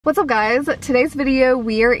What's up guys? Today's video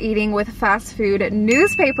we are eating with fast food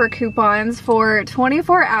newspaper coupons for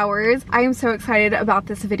 24 hours. I am so excited about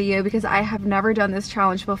this video because I have never done this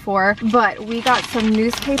challenge before, but we got some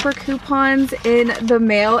newspaper coupons in the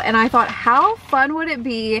mail and I thought how fun would it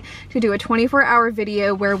be to do a 24-hour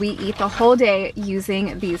video where we eat the whole day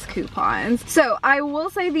using these coupons. So I will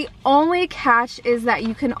say the only catch is that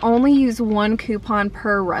you can only use one coupon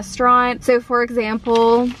per restaurant. So for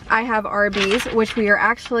example, I have Arby's, which we are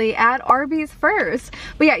actually at Arby's first,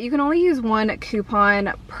 but yeah, you can only use one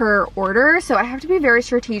coupon per order, so I have to be very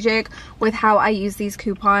strategic with how I use these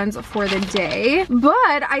coupons for the day.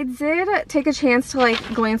 But I did take a chance to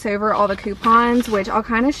like glance over all the coupons, which I'll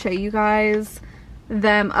kind of show you guys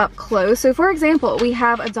them up close. So for example, we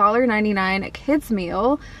have a $1.99 kids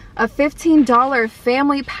meal, a $15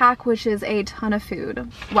 family pack, which is a ton of food.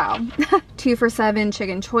 Wow. 2 for $7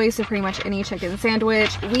 chicken choice, so pretty much any chicken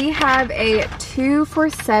sandwich. We have a 2 for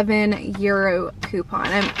 €7 coupon.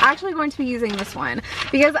 I'm actually going to be using this one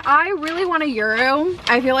because I really want a euro.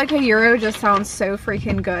 I feel like a euro just sounds so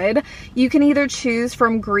freaking good. You can either choose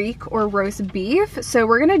from Greek or roast beef, so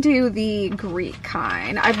we're gonna do the Greek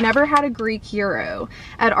kind. I've never had a Greek euro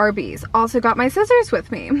at Arby's. Also got my scissors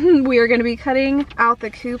with me. We are gonna be cutting out the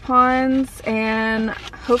coupons and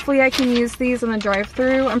hopefully I can use these in the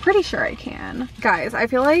drive-thru. I'm pretty sure I can. Guys, I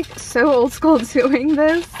feel like so old school doing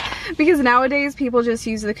this because nowadays people just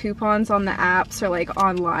use the coupons on the apps or like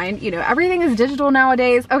online. You know, everything is digital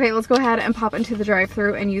nowadays. Okay, let's go ahead and pop into the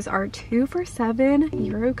drive-thru and use our 2 for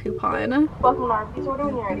 €7 coupon. Welcome to Arby's. Order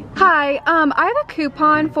when you're ready. Hi, I have a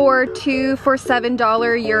coupon for 2 for $7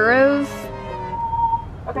 euros.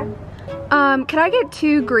 Okay. Can I get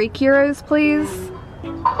 2 Greek euros, please?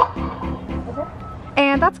 Okay.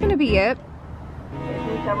 And that's gonna be it.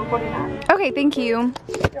 $7.49. Okay, thank you.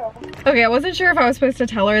 Okay, I wasn't sure if I was supposed to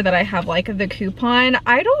tell her that I have like the coupon.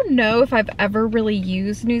 I don't know if I've ever really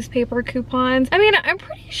used newspaper coupons. I mean, I'm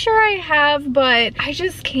pretty sure I have, but I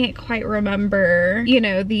just can't quite remember, you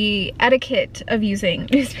know, the etiquette of using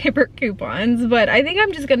newspaper coupons. But I think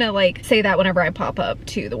I'm just gonna like say that whenever I pop up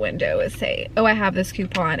to the window is say, oh, I have this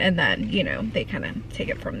coupon, and then, you know, they kind of take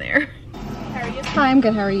it from there. How are you? Hi, I'm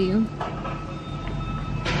good, how are you?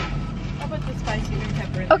 How about the spicy green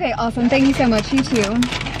pepper? Okay, awesome, thank you so much, you too.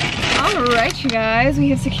 All right, you guys, we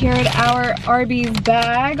have secured our Arby's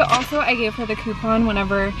bag. Also, I gave her the coupon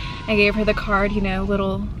whenever I gave her the card, you know,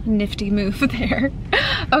 little nifty move there.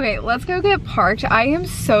 Okay, let's go get parked. I am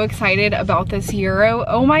so excited about this euro.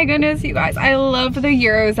 Oh my goodness, you guys, I love the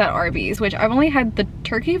euros at Arby's, which I've only had the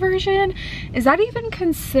turkey version. Is that even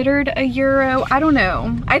considered a euro? I don't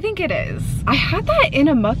know. I think it is. I had that in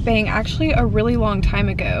a mukbang actually a really long time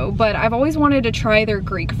ago, but I've always wanted to try their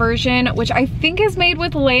Greek version, which I think is made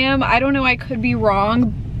with lamb. I don't know, I could be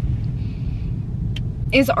wrong.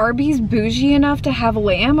 Is Arby's bougie enough to have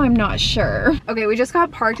lamb? I'm not sure. Okay, we just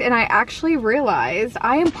got parked and I actually realized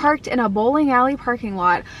I am parked in a bowling alley parking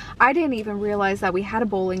lot. I didn't even realize that we had a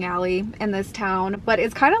bowling alley in this town, but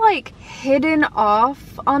it's kind of like hidden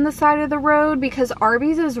off on the side of the road because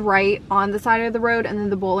Arby's is right on the side of the road and then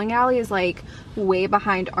the bowling alley is like way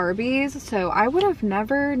behind Arby's. So I would have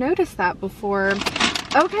never noticed that before.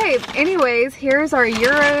 Okay, anyways, here's our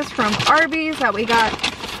euros from Arby's that we got.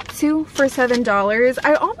 2 for $7.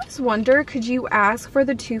 I almost wonder, could you ask for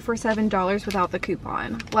the 2 for $7 without the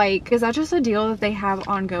coupon? Like, is that just a deal that they have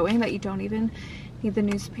ongoing that you don't even need the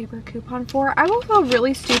newspaper coupon for? I will feel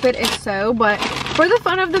really stupid if so, but for the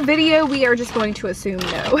fun of the video, we are just going to assume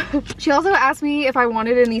no. She also asked me if I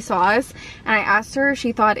wanted any sauce, and I asked her if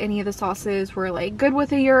she thought any of the sauces were like good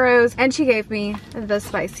with the euros, and she gave me the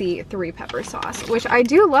spicy 3 pepper sauce, which I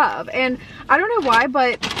do love. And I don't know why,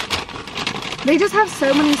 but they just have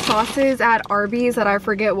so many sauces at Arby's that I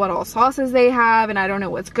forget what all sauces they have, and I don't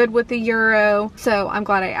know what's good with the euro. So I'm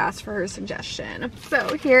glad I asked for her suggestion.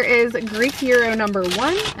 So here is Greek euro number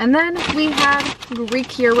 1, and then we have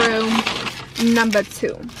Greek euro number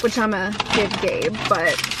 2, which I'm gonna give Gabe,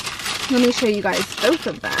 but let me show you guys both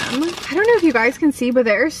of them. I don't know if you guys can see, but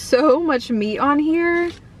there's so much meat on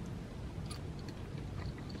here.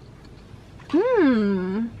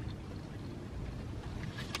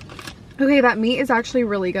 Okay, that meat is actually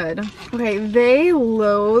really good. Okay, they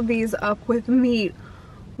load these up with meat.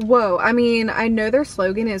 Whoa, I mean, I know their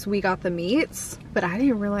slogan is we got the meats, but I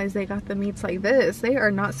didn't realize they got the meats like this. They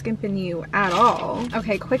are not skimping you at all.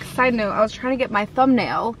 Okay, quick side note, I was trying to get my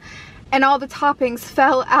thumbnail and all the toppings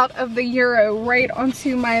fell out of the euro right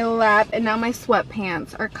onto my lap, and now my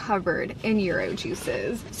sweatpants are covered in euro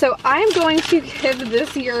juices. So I'm going to give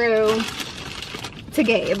this euro to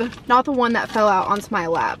Gabe. Not the one that fell out onto my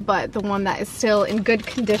lap, but the one that is still in good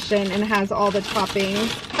condition and has all the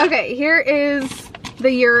toppings. Okay, here is the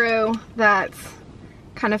gyro that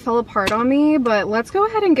kind of fell apart on me, but let's go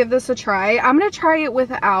ahead and give this a try. I'm gonna try it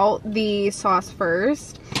without the sauce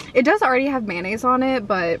first. It does already have mayonnaise on it,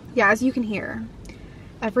 but yeah, as you can hear,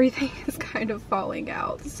 everything is kind of falling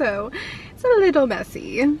out, so it's a little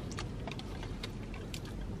messy.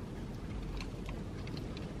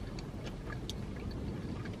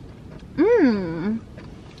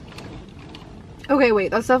 Okay,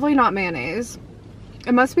 wait, that's definitely not mayonnaise.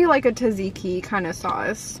 It must be like a tzatziki kind of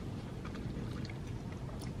sauce.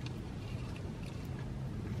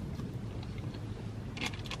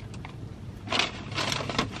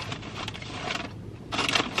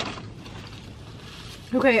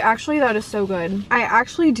 Okay, actually that is so good. I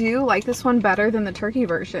actually do like this one better than the turkey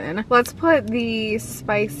version. Let's put the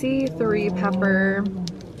spicy 3-pepper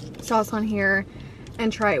sauce on here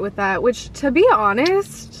and try it with that, which, to be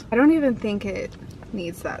honest, I don't even think it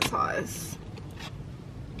needs that sauce.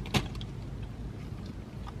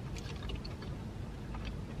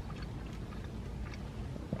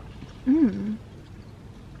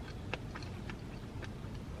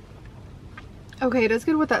 Okay, it is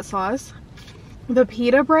good with that sauce. The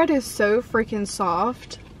pita bread is so freaking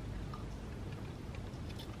soft.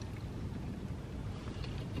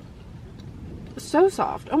 So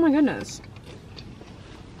soft. Oh my goodness.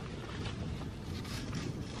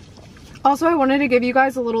 Also, I wanted to give you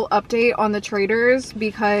guys a little update on the traders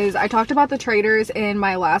because I talked about the traders in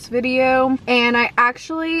my last video, and I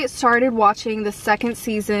actually started watching the second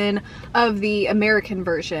season of the American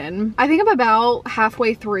version. I think I'm about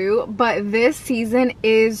halfway through, but this season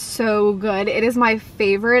is so good. It is my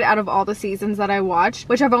favorite out of all the seasons that I watched,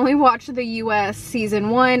 which I've only watched the US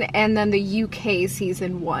season 1 and then the UK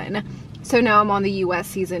season 1. So now I'm on the US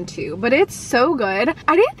season 2, but it's so good.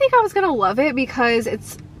 I didn't think I was gonna love it because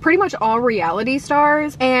it's pretty much all reality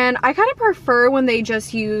stars, and I kind of prefer when they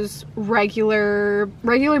just use regular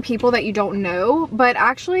people that you don't know. But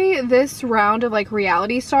actually this round of like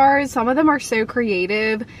reality stars, some of them are so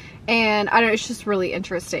creative, and I don't know, it's just really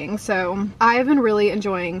interesting. So I've been really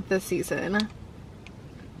enjoying this season.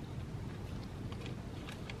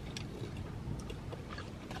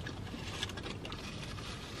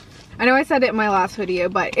 I know I said it in my last video,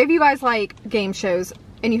 but if you guys like game shows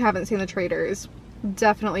and you haven't seen the traders,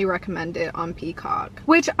 definitely recommend it on Peacock.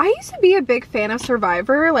 Which, I used to be a big fan of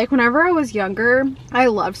Survivor. Like whenever I was younger, I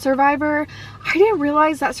loved Survivor. I didn't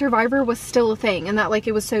realize that Survivor was still a thing and that like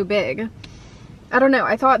it was so big. I don't know,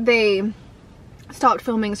 I thought they stopped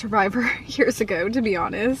filming Survivor years ago, to be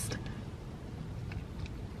honest.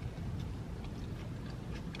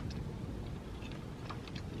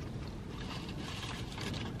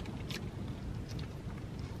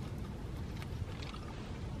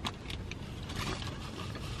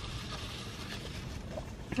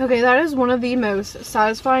 Okay, that is one of the most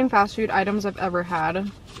satisfying fast food items I've ever had.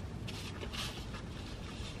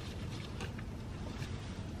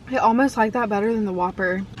 I almost like that better than the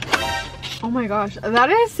Whopper. Oh my gosh, that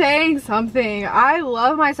is saying something. I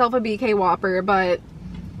love myself a BK Whopper, but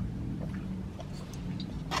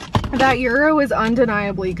that gyro is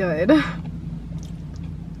undeniably good.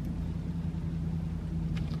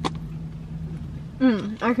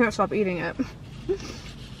 I can't stop eating it.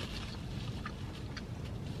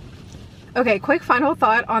 Okay, quick final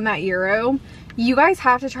thought on that gyro. You guys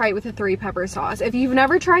have to try it with a 3-pepper sauce. If you've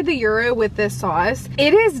never tried the gyro with this sauce,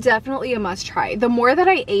 it is definitely a must try. The more that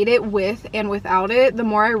I ate it with and without it, the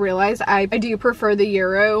more I realized I do prefer the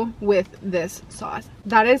gyro with this sauce.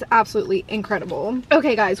 That is absolutely incredible.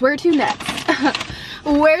 Okay guys, where to next?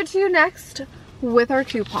 Where to next with our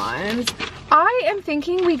coupons? I am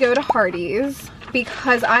thinking we go to Hardee's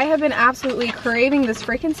because I have been absolutely craving this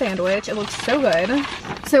freaking sandwich. It looks so good.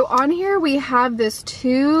 So on here we have this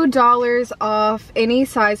 $2 off any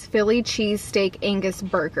size Philly cheesesteak Angus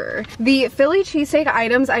burger. The Philly cheesesteak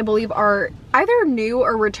items I believe are either new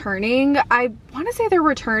or returning. I want to say they're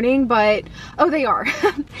returning, but oh, they are.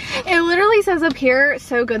 It literally says up here,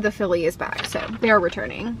 so good the Philly is back. So they are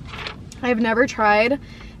returning. I've never tried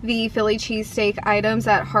the Philly cheesesteak items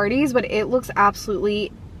at Hardee's, but it looks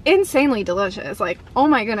absolutely insanely delicious. Like, oh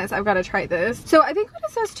my goodness, I've got to try this. So I think when it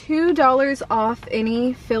says $2 off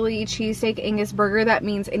any Philly cheesesteak Angus burger, that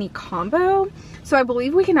means any combo. So I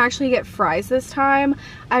believe we can actually get fries this time.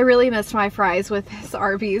 I really missed my fries with this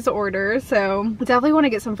Arby's order, so definitely want to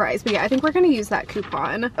get some fries. But yeah, I think we're going to use that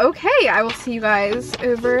coupon. Okay, I will see you guys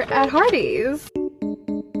over at Hardee's.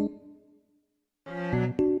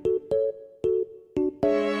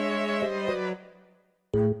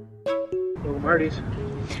 Hardee's.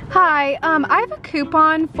 Hi, I have a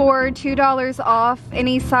coupon for $2 off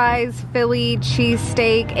any size Philly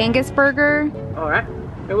cheesesteak Angus burger. Alright.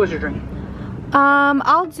 What was your drink?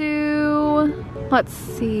 I'll do, let's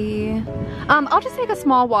see. I'll just take a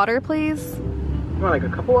small water, please. You want like a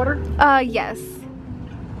cup of water? Yes.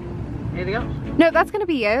 Anything else? No, that's gonna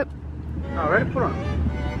be it. Alright, hold on.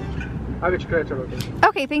 I'll get your credit card okay.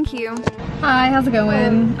 Okay, thank you. Hi, how's it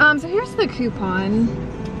going? So here's the coupon.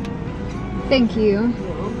 Thank you.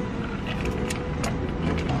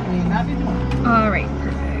 Alright,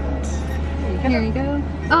 perfect. Here you go.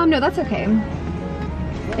 No, that's okay.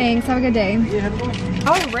 Thanks, have a good day.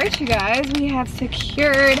 Alright, you guys, we have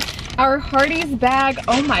secured our Hardee's bag.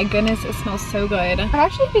 Oh my goodness, it smells so good. I've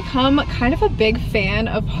actually become kind of a big fan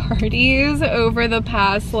of Hardee's over the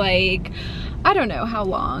past, like, I don't know how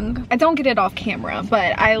long. I don't get it off camera,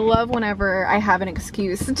 but I love whenever I have an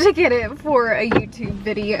excuse to get it for a YouTube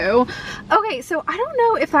video. Okay, so I don't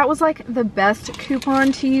know if that was like the best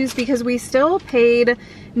coupon to use because we still paid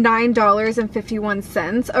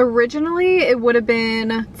 $9.51. Originally, it would have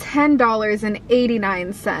been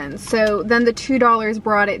 $10.89. So then the $2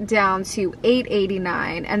 brought it down to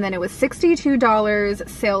 $8.89, and then it was $62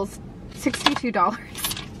 sales, $62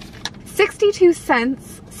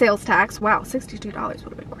 sales tax. Wow, $62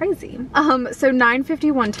 would have been crazy. So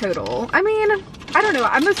 $9.51 total. I mean, I don't know.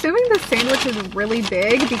 I'm assuming the sandwich is really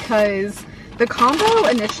big because the combo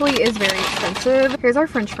initially is very expensive. Here's our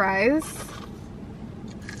French fries.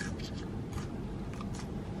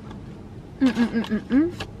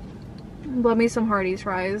 Love me some Hardee's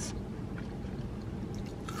fries.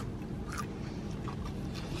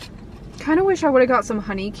 Kind of wish I would have got some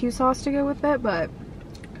honey Q sauce to go with it, but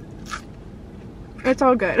it's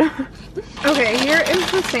all good. Okay, here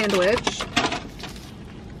is the sandwich.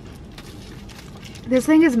 This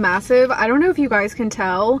thing is massive. I don't know if you guys can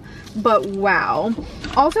tell, but wow.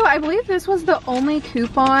 Also, I believe this was the only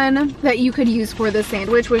coupon that you could use for the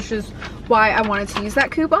sandwich, which is why I wanted to use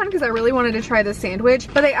that coupon, because I really wanted to try the sandwich.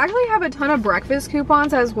 But they actually have a ton of breakfast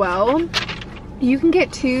coupons as well. You can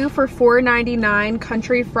get 2 for $4.99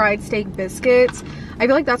 country fried steak biscuits. I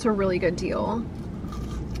feel like that's a really good deal.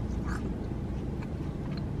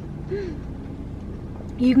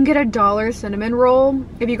 You can get a $1 cinnamon roll.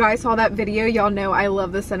 If you guys saw that video, y'all know I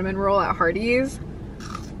love the cinnamon roll at Hardee's.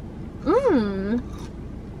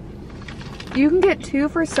 You can get 2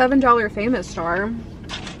 for $7 Famous Star.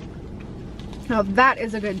 Now that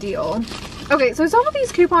is a good deal. Okay, so some of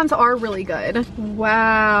these coupons are really good.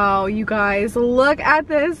 Wow, you guys, look at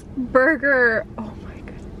this burger. Oh my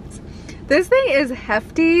goodness. This thing is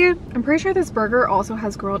hefty. I'm pretty sure this burger also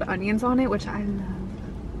has grilled onions on it, which I love.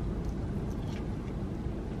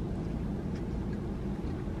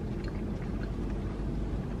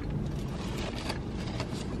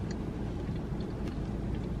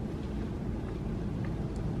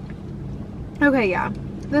 Okay, yeah,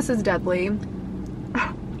 this is deadly.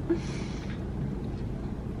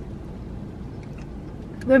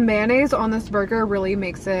 The mayonnaise on this burger really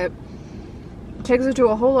takes it to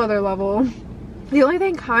a whole other level. The only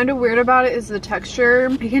thing kind of weird about it is the texture.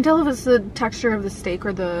 You can't tell if it's the texture of the steak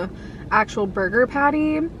or the actual burger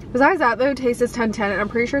patty. Besides that though, taste is 10/10, and I'm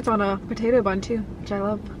pretty sure it's on a potato bun too, which I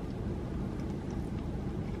love.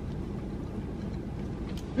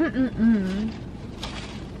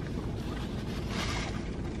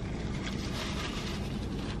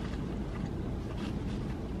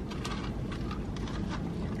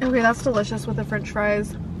 Okay, that's delicious with the French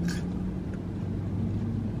fries.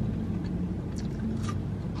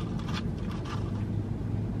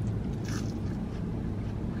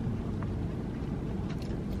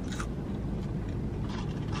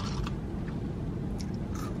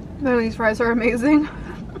 Man, these fries are amazing.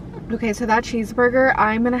 Okay, so that cheeseburger,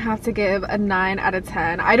 I'm gonna have to give a 9 out of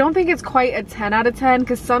 10. I don't think it's quite a 10 out of 10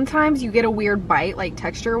 because sometimes you get a weird bite, like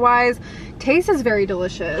texture wise. Taste is very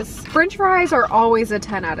delicious. French fries are always a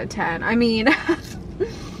 10 out of 10. I mean,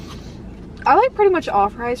 I like pretty much all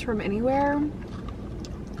fries from anywhere.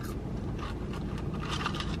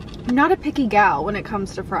 I'm not a picky gal when it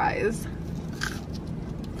comes to fries.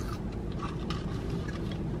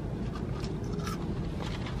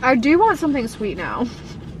 I do want something sweet now.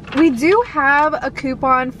 We do have a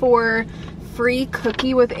coupon for free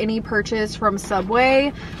cookie with any purchase from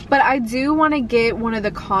Subway, but I do want to get one of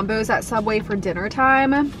the combos at Subway for dinner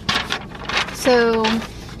time. So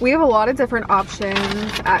we have a lot of different options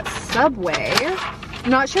at Subway.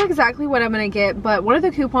 I'm not sure exactly what I'm going to get, but one of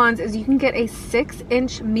the coupons is you can get a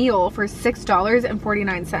 6-inch meal for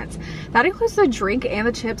 $6.49. That includes the drink and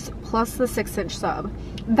the chips plus the 6-inch sub.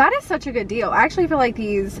 That is such a good deal. I actually feel like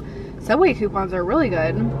these Subway coupons are really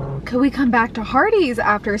good. could we come back to Hardee's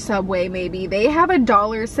after Subway maybe? They have a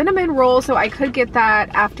 $1 cinnamon roll, so I could get that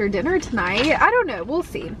after dinner tonight. I don't know, we'll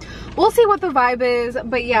see. We'll see what the vibe is,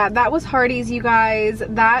 but yeah, that was Hardee's, you guys.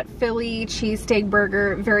 That Philly cheesesteak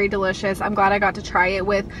burger, very delicious. I'm glad I got to try it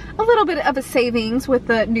with a little bit of a savings with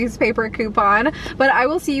the newspaper coupon, but I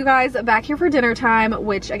will see you guys back here for dinner time,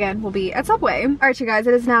 which again will be at Subway. All right, you guys,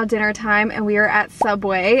 it is now dinner time and we are at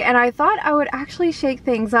Subway, and I thought I would actually shake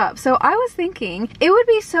things up. So I was thinking it would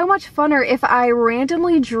be so much funner if I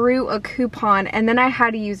randomly drew a coupon and then I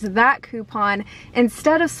had to use that coupon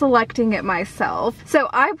instead of selecting it myself. So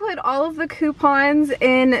I put all of the coupons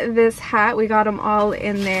in this hat. We got them all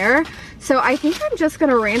in there. So I think I'm just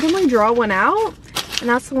gonna randomly draw one out, and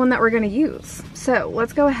that's the one that we're gonna use. So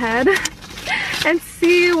let's go ahead and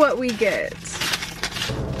see what we get.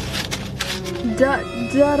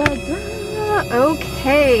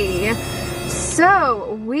 Okay,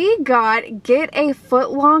 so we got get a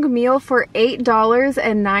foot-long meal for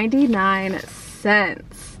 $8.99.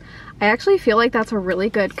 I actually feel like that's a really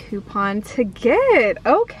good coupon to get.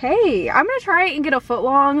 Okay, I'm gonna try it and get a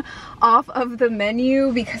foot-long off of the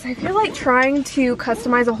menu because I feel like trying to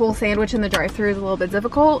customize a whole sandwich in the drive-thru is a little bit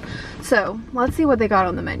difficult. So let's see what they got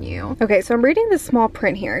on the menu. Okay, so I'm reading the small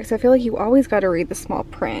print here because I feel like you always got to read the small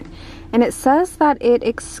print. And it says that it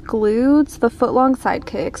excludes the foot-long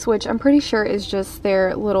sidekicks, which I'm pretty sure is just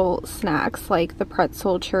their little snacks like the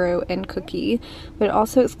pretzel, churro, and cookie. But it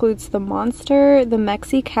also excludes the Monster, the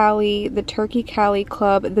Mexi-Cali, the Turkey Cali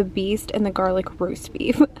Club, the Beast, and the garlic roast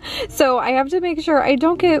beef. So I have to make sure I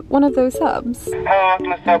don't get one of those subs. Hello,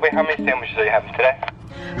 welcome to Subway. How many sandwiches are you having today?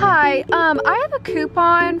 Hi, I have a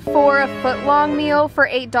coupon for a foot-long meal for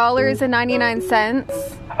 $8.99.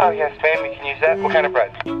 Oh yes, ma'am, you can use that. What kind of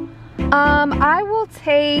bread? I will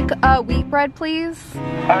take wheat bread, please.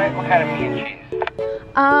 Alright, what kind of meat and cheese?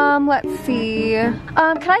 Let's see.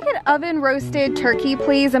 Can I get oven roasted turkey,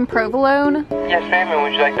 please, and provolone? Yes, ma'am, and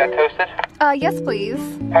would you like that toasted? Yes, please.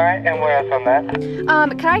 Alright, and what else on that?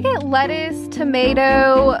 Can I get lettuce,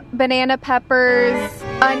 tomato, banana peppers,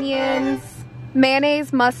 onions,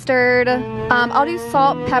 mayonnaise, mustard? I'll do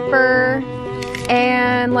salt, pepper,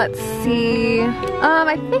 and let's see.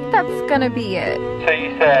 I think that's gonna be it. So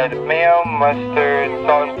you said mayo, mustard,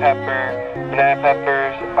 salt and pepper, banana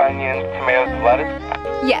peppers, onions, tomatoes, and lettuce?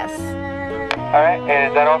 Yes. Alright, and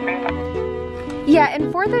is that all for you? Yeah,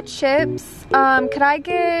 and for the chips, could I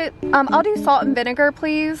get, I'll do salt and vinegar,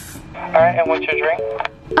 please. Alright, and what's your drink?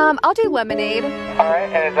 I'll do lemonade. Alright,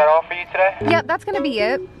 and is that all for you today? Yep, that's gonna be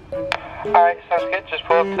it. Alright, sounds good. Just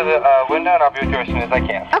pull up to the window and I'll be with you as soon as I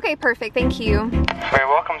can. Okay, perfect, thank you. Very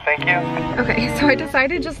welcome, thank you. Okay, so I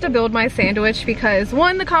decided just to build my sandwich because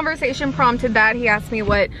one, the conversation prompted that. He asked me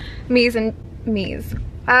what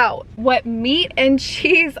what meat and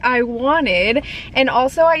cheese I wanted, and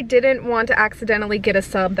also I didn't want to accidentally get a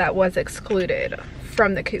sub that was excluded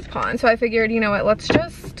from the coupon. So I figured, you know what, let's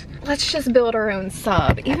just build our own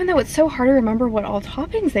sub, even though it's so hard to remember what all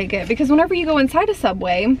toppings they get, because whenever you go inside a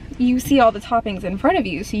Subway, you see all the toppings in front of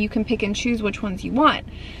you, so you can pick and choose which ones you want.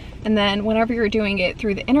 And then whenever you're doing it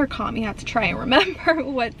through the intercom, you have to try and remember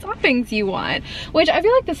what toppings you want, which I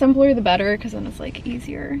feel like the simpler the better, because then it's like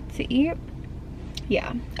easier to eat.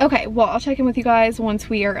 Yeah. Okay, well, I'll check in with you guys once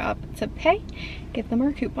we are up to pay, get them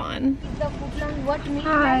our coupon. The foot-long what meat?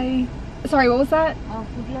 Hi. Sorry, what was that?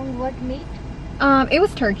 Foot-long what meat? It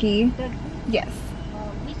was turkey. Turkey? Yes.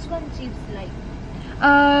 Which one seems like?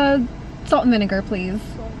 Salt and vinegar, please.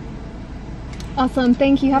 Awesome,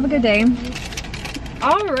 thank you. Have a good day.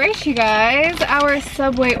 Alright, you guys, our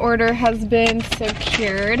Subway order has been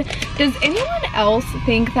secured. Does anyone else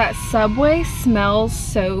think that Subway smells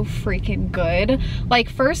so freaking good? Like,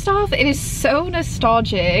 first off, it is so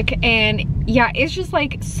nostalgic, and yeah, it's just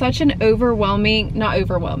like such an not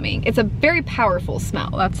overwhelming, it's a very powerful smell.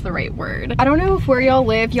 That's the right word. I don't know if where y'all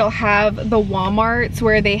live, y'all have the Walmarts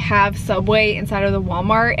where they have Subway inside of the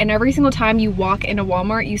Walmart, and every single time you walk into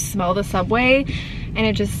Walmart, you smell the Subway, and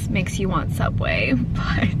it just makes you want Subway.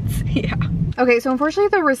 But yeah. Okay, so unfortunately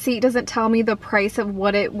the receipt doesn't tell me the price of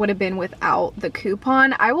what it would have been without the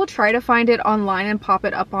coupon. I will try to find it online and pop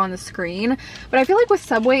it up on the screen, but I feel like with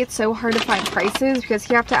Subway it's so hard to find prices because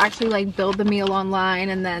you have to actually like build the meal online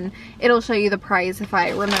and then it'll show you the price if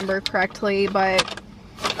I remember correctly. But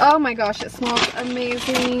oh my gosh, it smells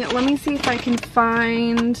amazing. Let me see if I can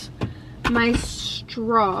find my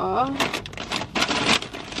straw.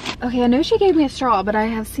 Okay, I know she gave me a straw, but I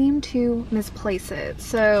have seemed to misplace it.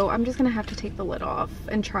 So I'm just gonna have to take the lid off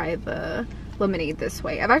and try the lemonade this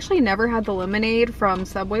way. I've actually never had the lemonade from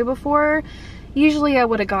Subway before. Usually I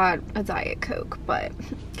would have got a Diet Coke, but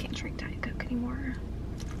can't drink Diet Coke anymore.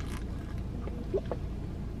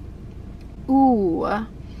 Ooh.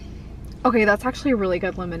 Okay, that's actually a really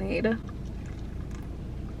good lemonade.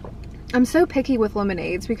 I'm so picky with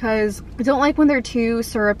lemonades because I don't like when they're too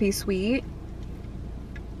syrupy sweet.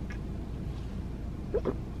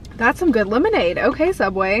 That's some good lemonade. Okay,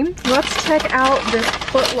 Subway. Let's check out this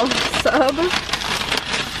footlong sub.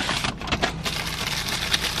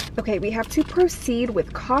 Okay, we have to proceed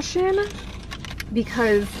with caution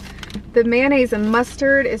because the mayonnaise and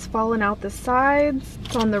mustard is falling out the sides.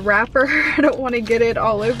 It's on the wrapper. I don't want to get it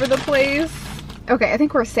all over the place. Okay, I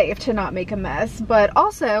think we're safe to not make a mess. But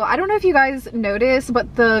also, I don't know if you guys noticed,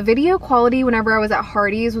 but the video quality whenever I was at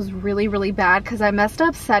Hardee's was really, really bad because I messed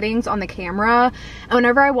up settings on the camera. And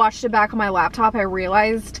whenever I watched it back on my laptop, I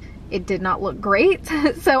realized it did not look great.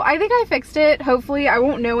 So I think I fixed it. Hopefully, I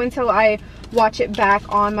won't know until I watch it back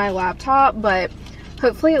on my laptop, but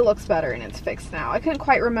hopefully it looks better and it's fixed now. I couldn't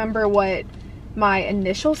quite remember what my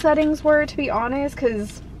initial settings were, to be honest,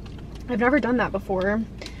 because I've never done that before.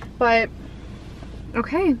 But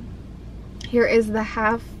okay, here is the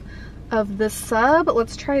half of the sub.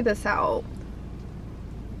 Let's try this out.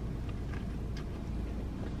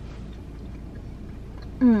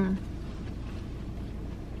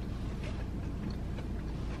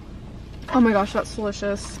 Oh my gosh, that's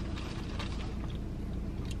delicious.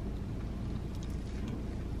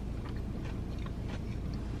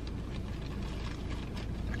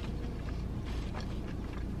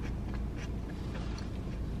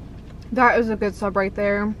 That is a good sub right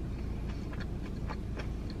there.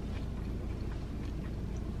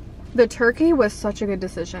 The turkey was such a good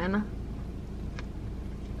decision.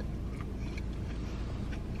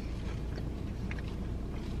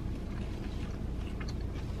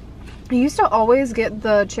 I used to always get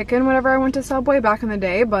the chicken whenever I went to Subway back in the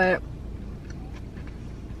day, but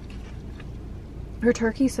her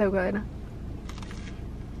turkey's so good.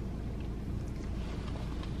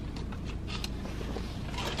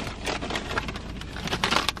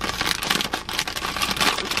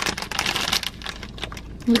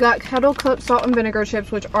 We got kettle cooked salt and vinegar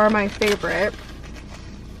chips, which are my favorite.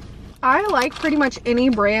 I like pretty much any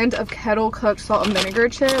brand of kettle cooked salt and vinegar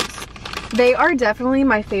chips. They are definitely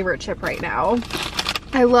my favorite chip right now.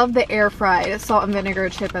 I love the air fried salt and vinegar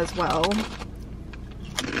chip as well.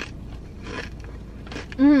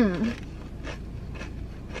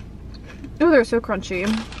 Oh, they're so crunchy.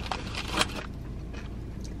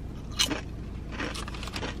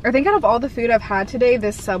 I think out of all the food I've had today,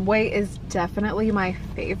 this Subway is definitely my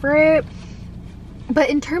favorite. But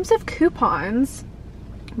in terms of coupons,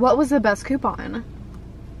 what was the best coupon?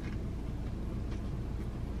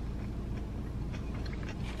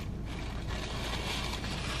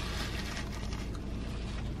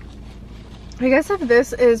 I guess if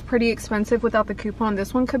this is pretty expensive without the coupon,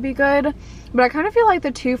 this one could be good. But I kind of feel like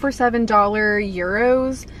the 2 for $7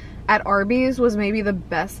 euros at Arby's was maybe the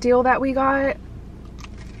best deal that we got.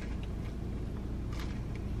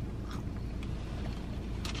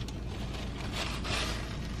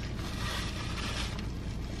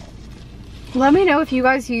 Let me know if you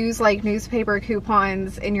guys use like newspaper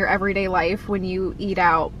coupons in your everyday life when you eat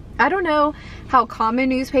out. I don't know how common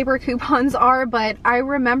newspaper coupons are, but I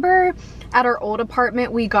remember at our old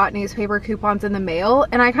apartment we got newspaper coupons in the mail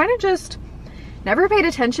and I kind of just never paid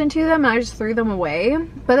attention to them and I just threw them away.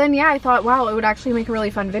 But then yeah, I thought, wow, it would actually make a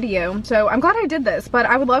really fun video. So I'm glad I did this, but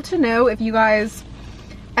I would love to know if you guys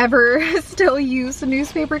ever still use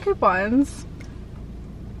newspaper coupons.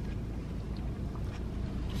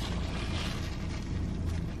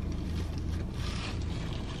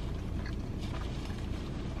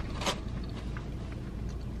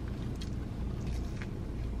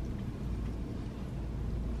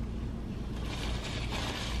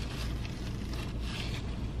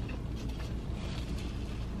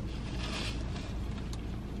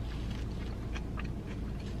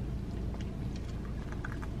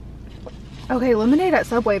 Okay, lemonade at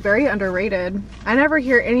Subway, very underrated. I never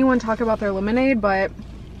hear anyone talk about their lemonade, but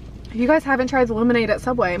if you guys haven't tried the lemonade at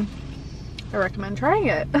Subway, I recommend trying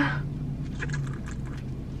it.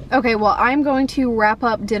 Okay, well, I'm going to wrap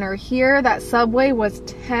up dinner here. That Subway was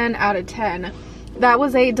 10 out of 10. That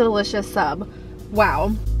was a delicious sub.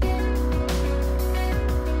 Wow.